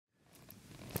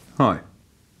Hi,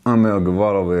 I'm Euge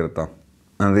Valovirta,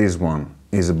 and this one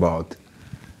is about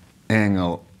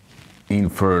ENGL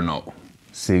Inferno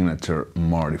Signature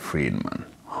MARTY FRIEDMAN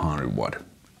 100-watt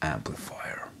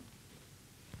amplifier.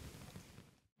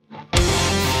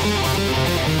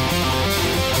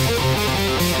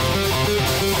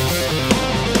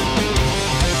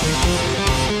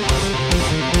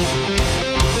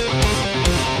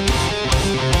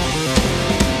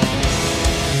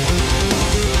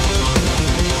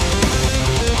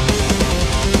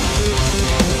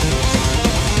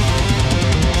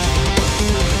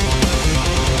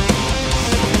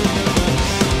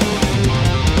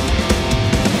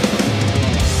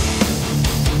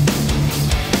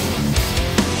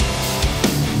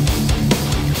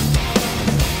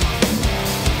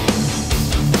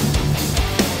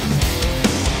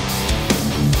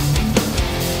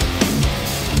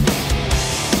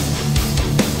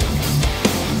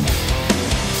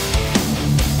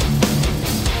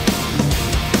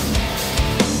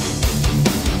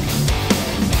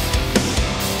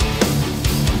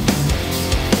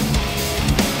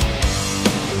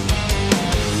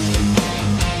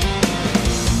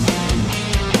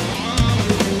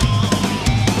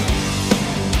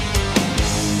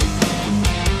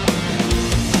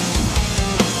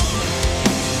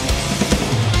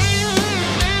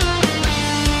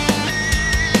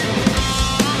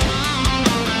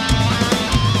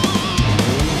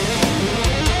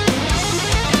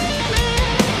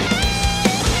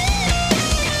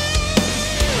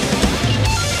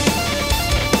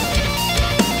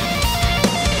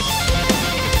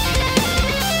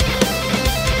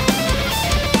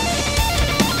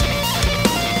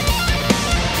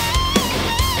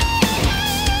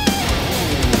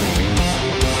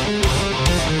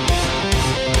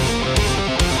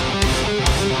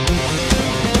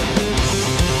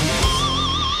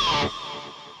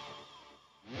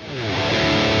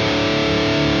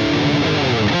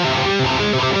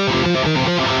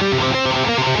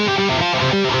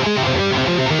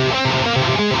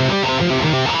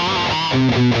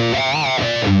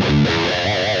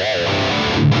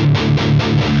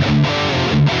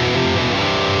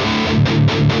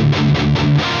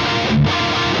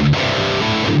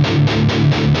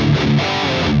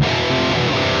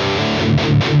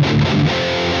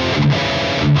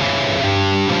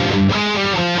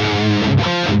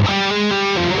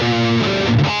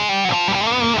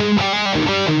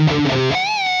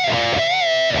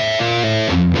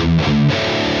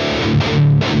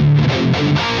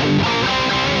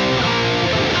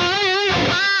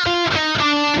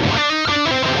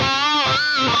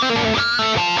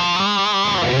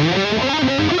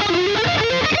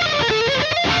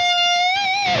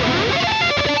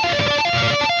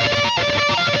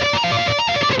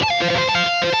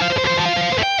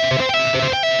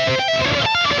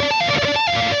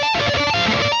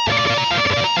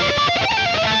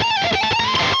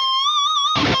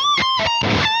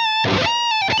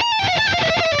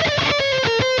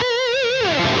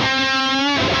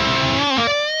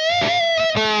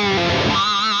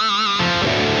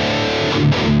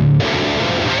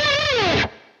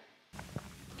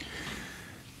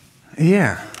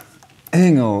 Yeah,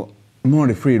 ENGL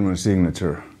MARTY FRIEDMAN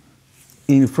Signature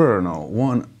Inferno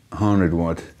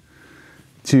 100-watt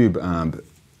tube amp,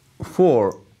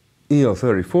 4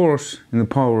 EL34s in the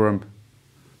power amp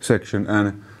section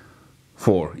and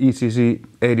 4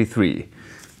 ECC83.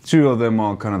 2 of them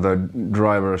are kind of the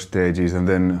driver stages, and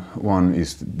then one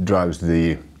drives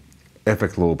the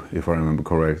effect loop, if I remember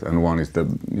correct, and one is the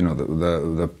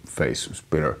the phase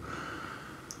splitter.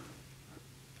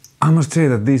 I must say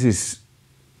that this is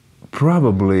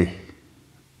probably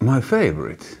my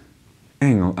favorite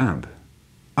ENGL amp.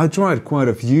 I tried quite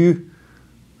a few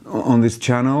on this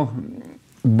channel.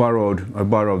 I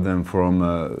borrowed them from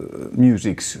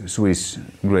Music's Swiss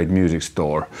great music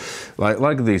store,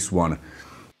 like this one.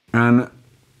 And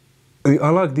I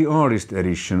like the artist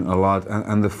edition a lot,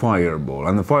 and the Fireball.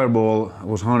 And the Fireball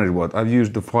was 100-watt. I've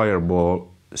used the Fireball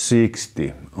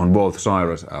 60 on both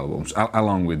CYHRA's albums,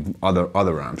 along with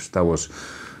other amps. That was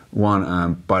one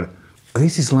amp, but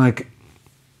this is like,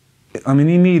 I mean,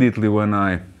 immediately when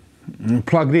I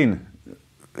plugged in,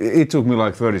 it took me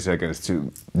like 30 seconds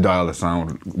to dial the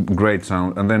sound, great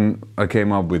sound, and then I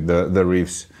came up with the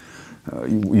riffs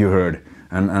you heard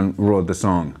and wrote the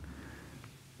song.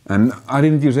 And I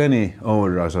didn't use any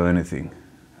overdrives or anything,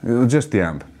 it was just the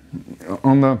amp.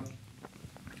 On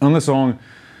the song,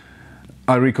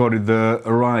 I recorded the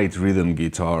right rhythm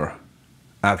guitar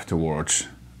afterwards,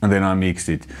 and then I mixed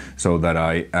it so that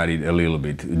I added a little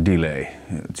bit delay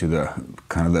to the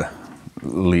kind of the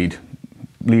lead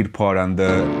part and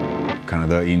the kind of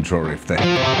the intro riff there.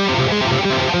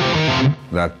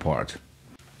 That part.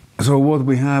 So what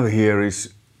we have here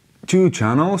is 2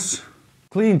 channels.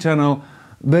 Clean channel,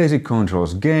 basic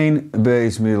controls, gain,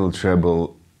 bass, middle,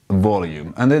 treble,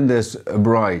 volume. And then there's a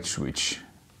bright switch.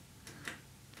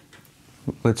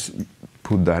 Let's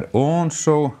put that on,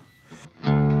 so.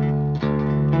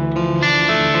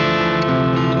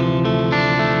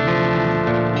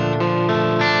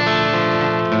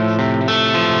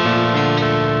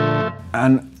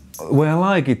 And where I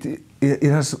like it, it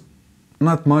has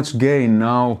not much gain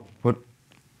now, but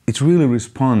it's really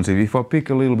responsive. If I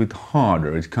pick a little bit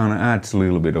harder, it kind of adds a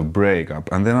little bit of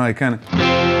breakup, and then I can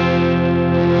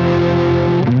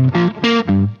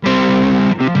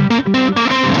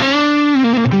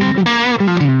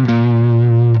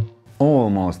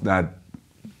almost that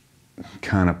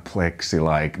kind of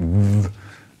plexi-like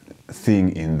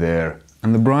thing in there.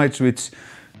 And the bright switch,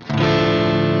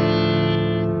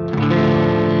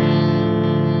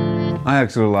 I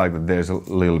actually like that there's a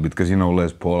little bit, because you know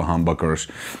Les Paul humbuckers.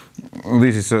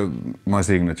 This is my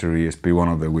signature ESP, one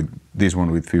of them, with this one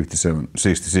with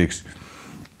 5766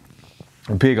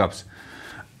 pickups.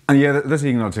 And yeah, the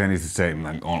signal chain is the same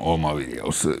like on all my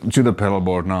videos. To the pedal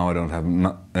board now I don't have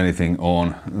anything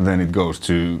on. Then it goes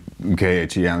to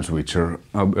KHE amp switcher.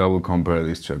 I will compare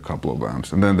this to a couple of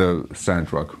amps. And then the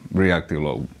Sandrock reactive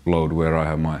load where I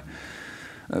have my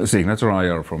signature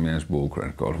IR from Jens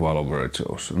Bullgren called Valovirta.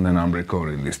 And then I'm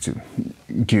recording this to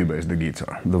Cubase, the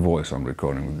guitar. The voice I'm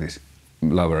recording with this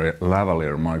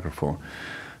lavalier microphone.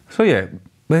 So yeah,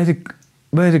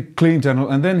 basic clean channel.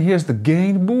 And then here's the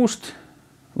gain boost,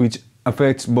 which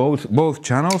affects both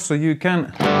channels, so you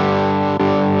can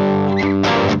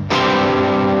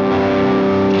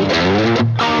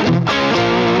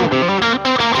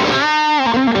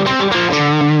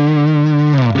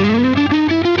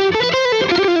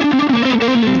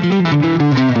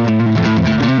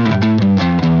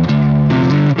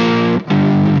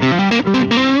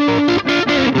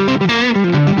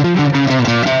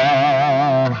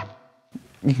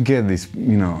get this,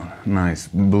 you know, nice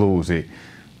bluesy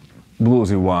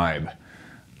vibe.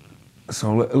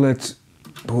 So let's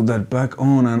put that back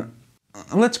on and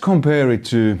let's compare it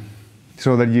to,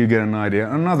 so that you get an idea,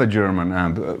 another German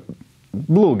amp,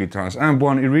 BluGuitar's Amp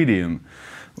 1 Iridium,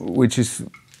 which is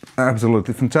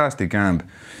absolutely fantastic amp.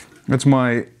 That's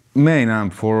my main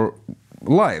amp for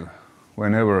live,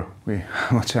 whenever we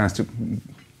have a chance to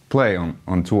play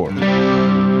on tour.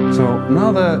 So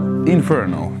now the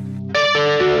Inferno.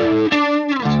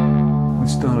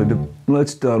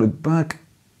 Let's dial it back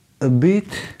a bit.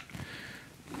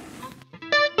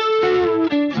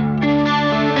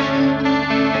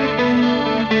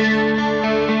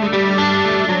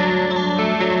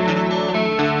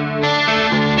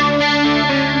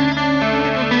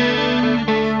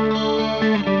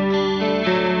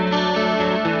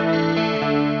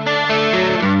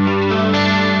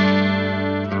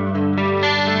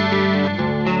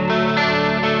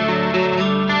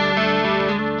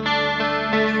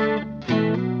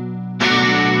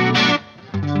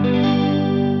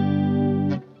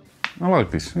 I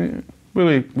like this.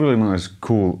 Really nice,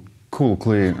 cool,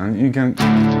 clean, and you can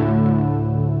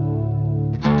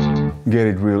get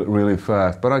it really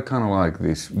fast. But I kind of like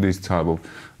this type of.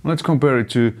 Let's compare it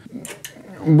to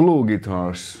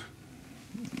BluGuitar's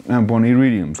Amp 1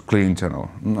 Iridium's clean channel.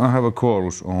 I have a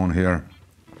chorus on here.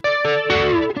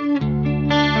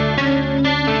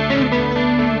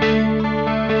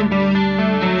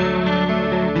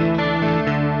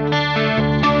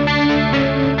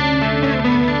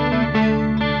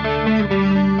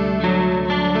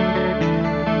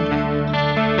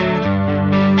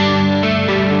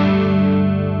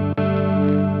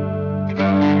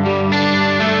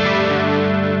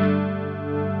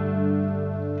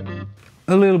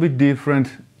 A little bit different.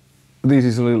 This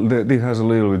has a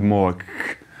little bit more,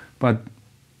 but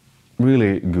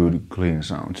really good clean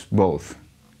sounds, both,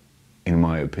 in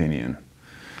my opinion.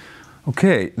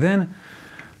 Okay, then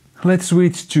let's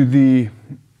switch to the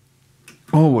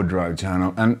overdrive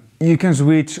channel, and you can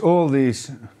switch all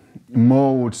these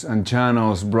modes and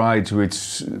channels, bright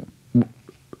switch,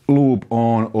 loop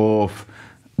on, off,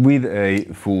 with a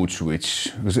foot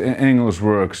switch, because ENGL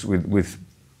works with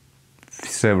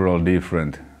several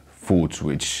different foot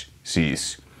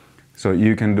switches, so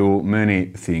you can do many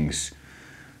things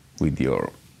with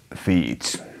your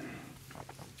feet.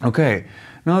 Okay,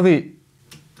 now the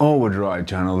overdrive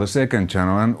channel, the second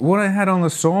channel, and what I had on the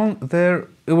song there,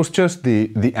 it was just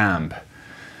the amp.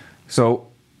 So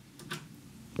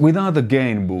without the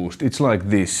gain boost, it's like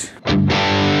this.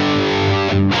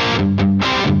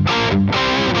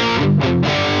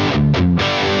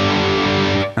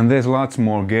 and there's lots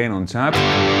more gain on tap.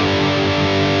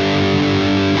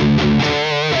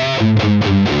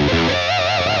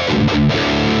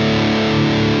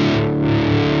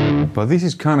 But this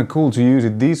is kind of cool to use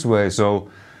it this way,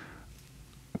 so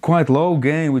quite low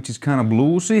gain, which is kind of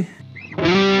bluesy.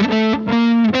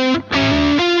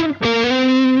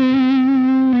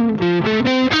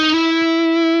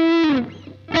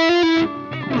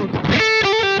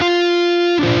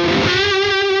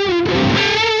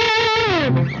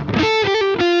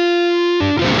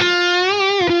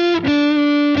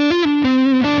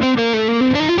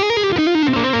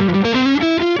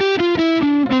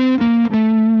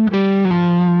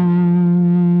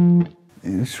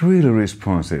 It's really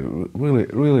responsive,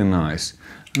 really nice.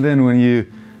 And then when you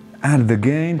add the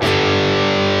gain,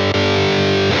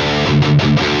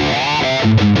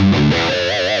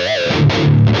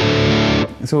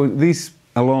 so this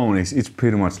alone it's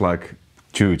pretty much like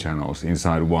 2 channels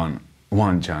inside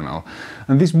one channel.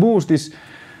 And this boost is,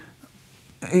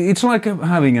 it's like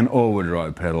having an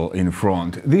overdrive pedal in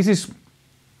front. This is,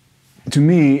 to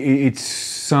me, it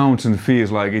sounds and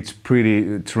feels like it's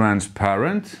pretty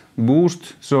transparent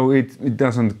boost, so it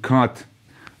doesn't cut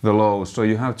the lows, so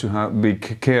you have to be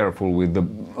careful with the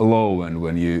low end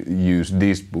when you use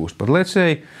this boost. But let's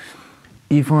say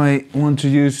if I want to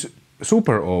use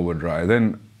super overdrive,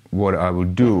 then what I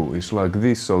would do is like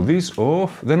this, so this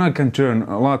off, then I can turn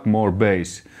a lot more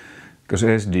bass, because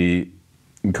SD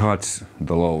cuts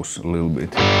the lows a little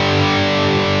bit.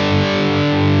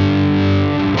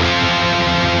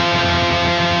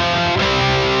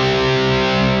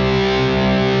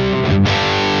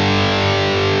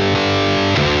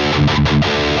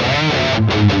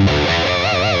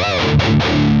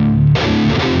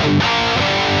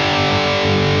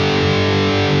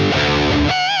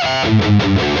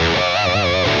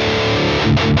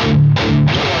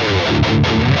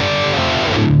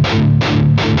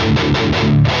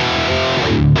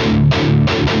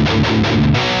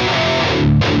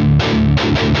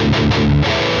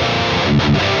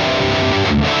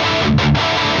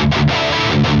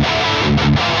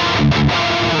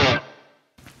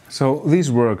 So this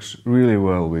works really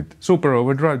well with super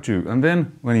overdrive too. And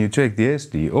then when you take the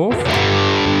SD off,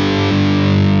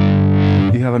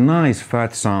 you have a nice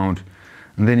fat sound,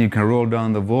 and then you can roll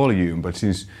down the volume. But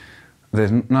since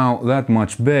there's now that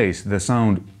much bass, the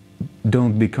sound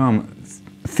don't become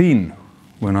thin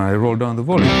when I roll down the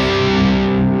volume.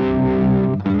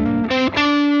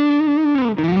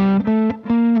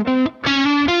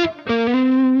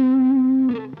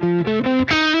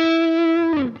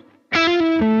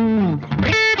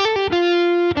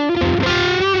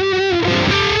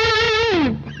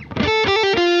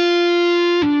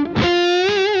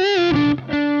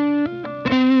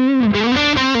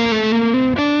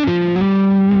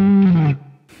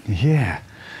 Yeah,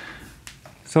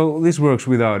 so this works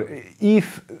without.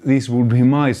 If this would be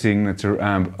my signature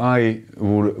amp, I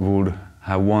would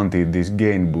have wanted this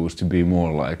gain boost to be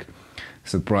more like,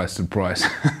 surprise, surprise,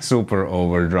 super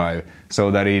overdrive,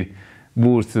 so that it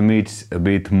boosts the mids a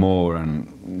bit more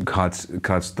and cuts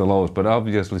the lows. But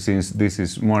obviously, since this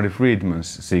is Marty Friedman's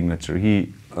signature,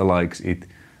 he likes it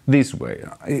this way.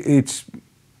 It's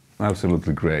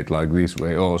absolutely great, like this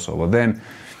way also. But then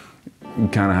you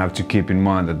kind of have to keep in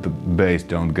mind that the bass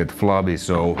don't get flubby,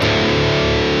 so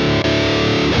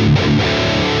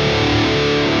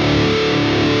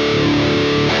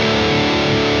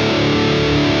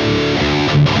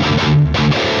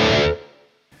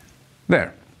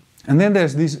there. And then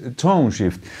there's this tone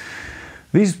shift.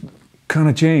 This kind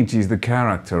of changes the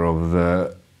character of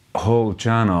the whole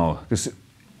channel, because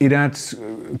it adds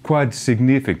quite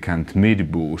significant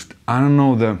mid boost. I don't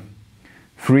know the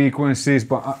frequencies,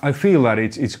 but I feel that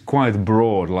it's quite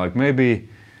broad, like maybe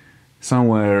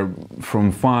somewhere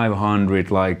from 500,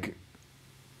 like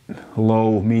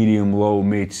low, medium, low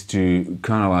mids to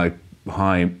kind of like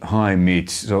high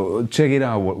mids. So check it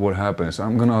out what happens.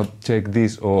 I'm gonna take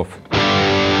this off.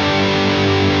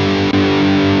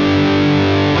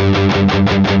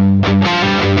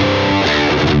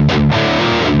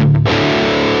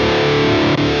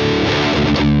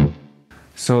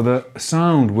 So the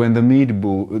sound when the mid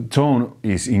tone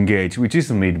is engaged, which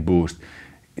is a mid boost,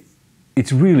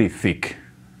 it's really thick.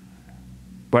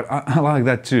 But I like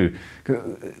that too.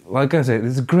 Like I said,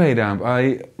 it's a great amp.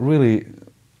 I really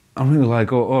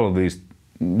like all of these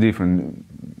different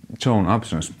tone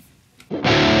options.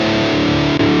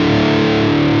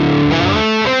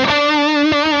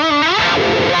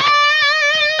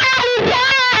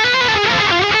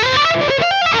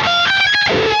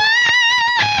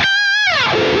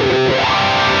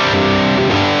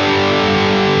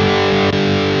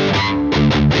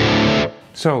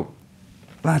 So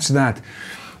that's that.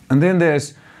 And then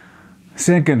there's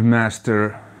second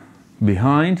master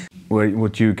behind,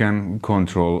 what you can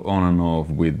control on and off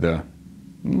with the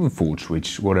foot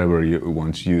switch, whatever you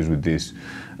want to use with this.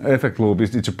 Effect loop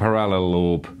it's a parallel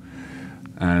loop,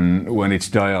 and when it's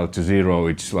dialed to 0,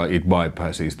 it's like it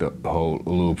bypasses the whole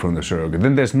loop from the circuit.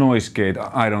 Then there's noise gate.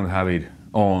 I don't have it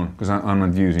on because I'm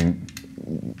not using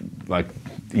like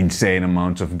insane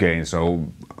amounts of gain, so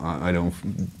I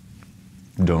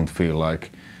don't feel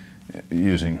like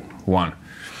using one.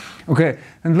 Okay,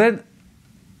 and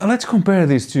let's compare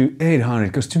this to 800,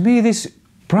 because to me this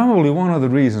probably one of the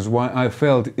reasons why I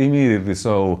felt immediately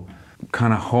so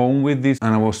kind of home with this,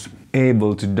 and I was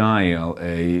able to dial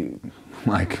a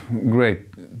like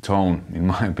great tone, in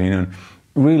my opinion,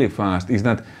 really fast, is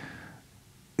that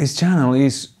this channel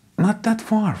is not that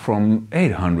far from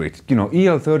 800, you know,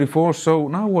 EL34. So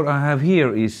now what I have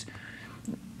here is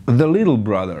the little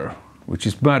brother, which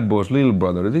is Bad Boy's little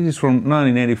brother. This is from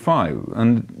 1985,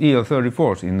 and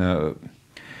EL34 in the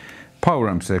power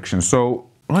amp section. So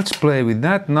let's play with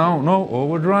that now. No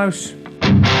overdrives.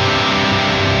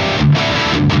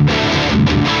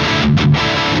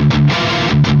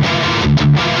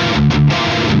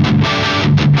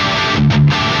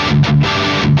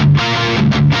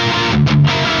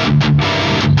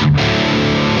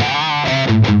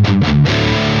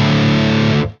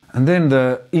 And then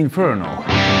the Inferno.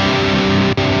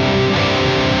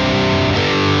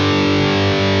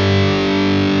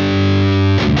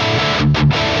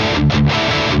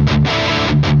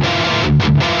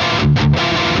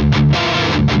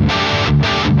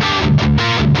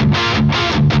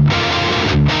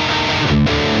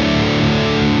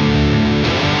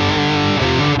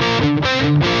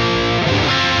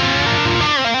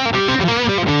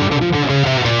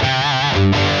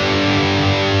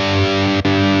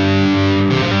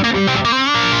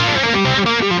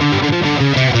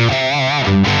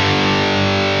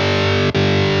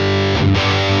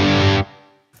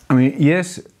 I mean,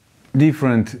 yes,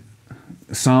 different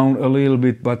sound a little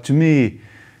bit, but to me,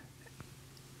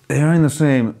 they are in the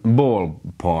same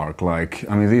ballpark. Like,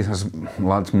 I mean, this has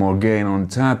lots more gain on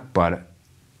tap, but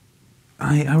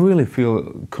I really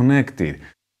feel connected.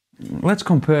 Let's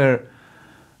compare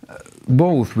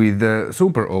both with the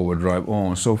super overdrive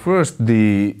on. So first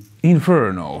the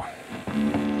Inferno.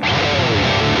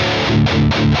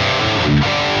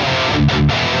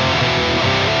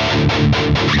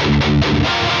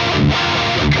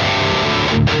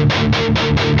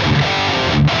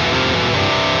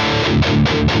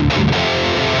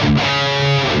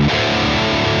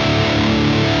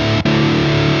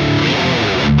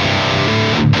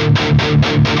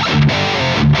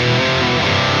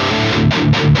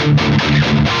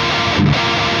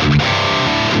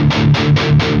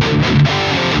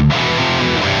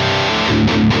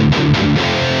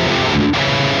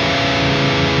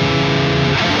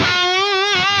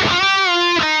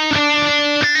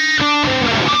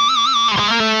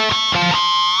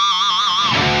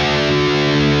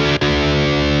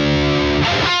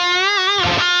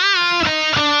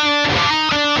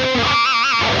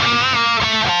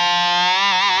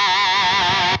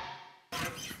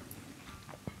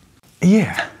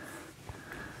 Yeah.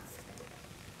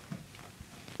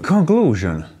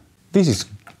 Conclusion. This is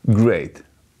great.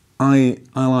 I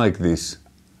like this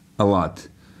a lot.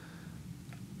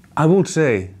 I would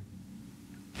say,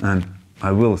 and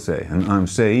I will say, and I'm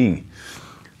saying,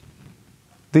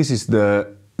 this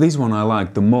one I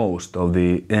like the most of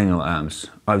the ENGL amps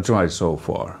I've tried so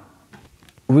far.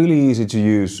 Really easy to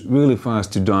use, really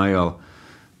fast to dial.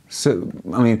 So,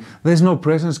 I mean, there's no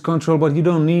presence control, but you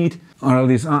don't need, or at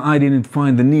least I didn't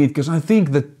find the need, because I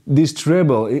think that this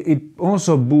treble, it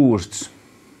also boosts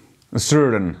a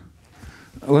certain,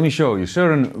 let me show you,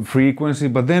 certain frequency,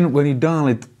 but then when you dial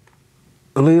it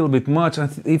a little bit much,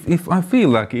 if I feel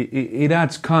like it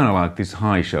adds kind of like this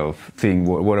high shelf thing,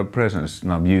 what a presence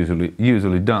knob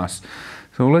usually does.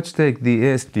 So let's take the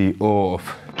SD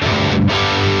off.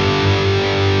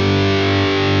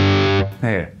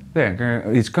 There,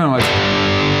 it's kind of like...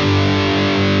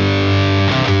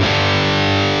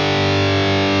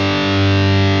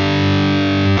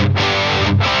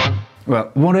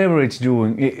 Well, whatever it's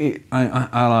doing,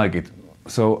 I like it.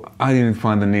 So I didn't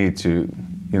find the need to,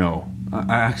 you know,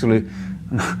 I actually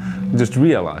just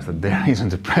realized that there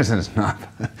isn't a presence knob.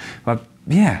 But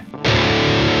yeah.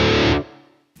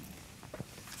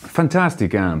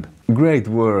 Fantastic amp. Great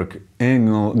work,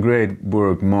 ENGL, great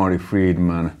work, Marty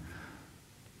Friedman.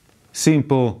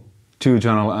 Simple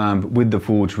 2-channel amp with the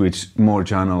foot switch, more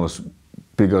channels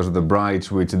because of the bright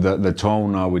switch, the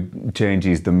tone now it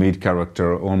changes the mid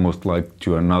character almost like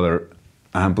to another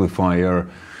amplifier.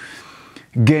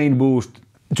 gain boost.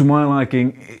 To my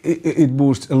liking, it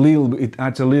boosts a little bit, it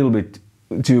adds a little bit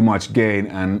too much gain,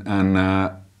 and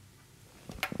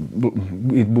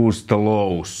it boosts the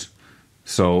lows.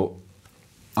 So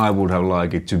I would have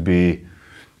liked it to be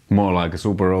more like a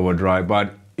super overdrive,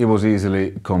 but it was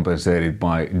easily compensated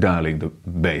by dialing the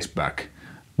bass back.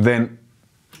 Then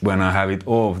when I have it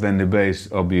off, then the bass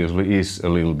obviously is a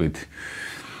little bit,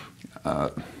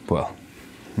 well,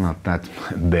 not that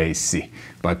bassy,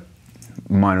 but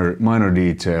minor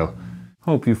detail.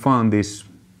 Hope you found this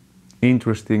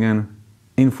interesting and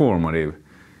informative.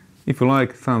 If you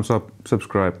like, thumbs up,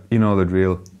 subscribe, you know the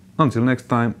drill. Until next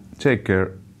time, take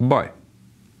care, bye.